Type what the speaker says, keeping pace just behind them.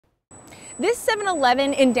This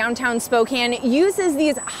 7-Eleven in downtown Spokane uses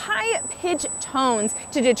these high-pitched tones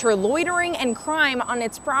to deter loitering and crime on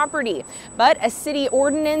its property. But a city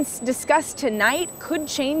ordinance discussed tonight could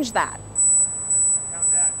change that.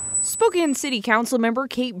 Spokane City Council member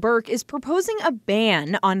Kate Burke is proposing a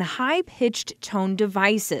ban on high-pitched tone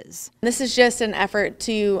devices. This is just an effort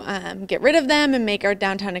to get rid of them and make our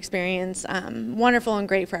downtown experience wonderful and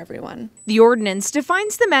great for everyone. The ordinance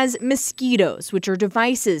defines them as mosquitoes, which are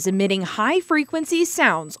devices emitting high-frequency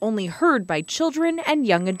sounds only heard by children and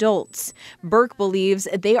young adults. Burke believes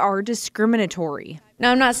they are discriminatory.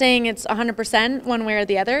 Now, I'm not saying it's 100% one way or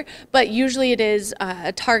the other, but usually it is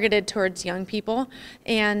targeted towards young people,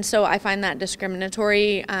 and so I find that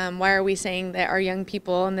discriminatory. Why are we saying that our young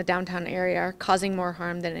people in the downtown area are causing more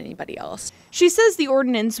harm than anybody else? She says the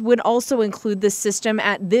ordinance would also include the system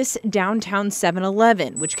at this downtown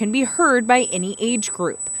 7-Eleven, which can be heard by any age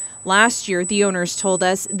group. Last year, the owners told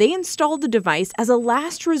us they installed the device as a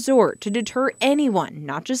last resort to deter anyone,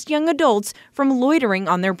 not just young adults, from loitering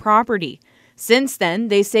on their property. Since then,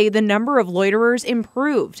 they say the number of loiterers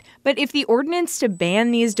improved. But if the ordinance to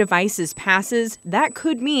ban these devices passes, that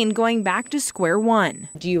could mean going back to square one.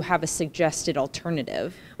 Do you have a suggested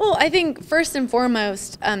alternative? Well, I think first and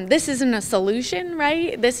foremost, this isn't a solution,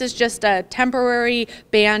 right? This is just a temporary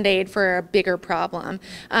Band-Aid for a bigger problem.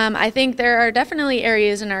 I think there are definitely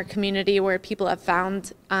areas in our community where people have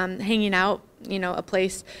found hanging out, a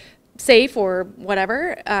place safe or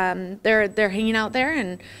whatever. They're hanging out there,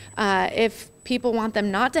 and if people want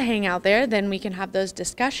them not to hang out there, then we can have those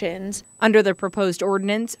discussions. Under the proposed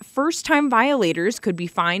ordinance, first-time violators could be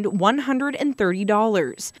fined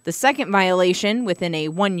 $130. The second violation within a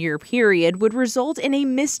one-year period would result in a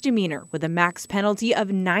misdemeanor with a max penalty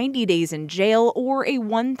of 90 days in jail or a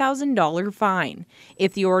 $1,000 fine.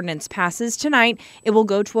 If the ordinance passes tonight, it will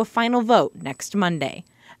go to a final vote next Monday.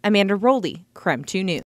 Amanda Roley, KREM 2 News.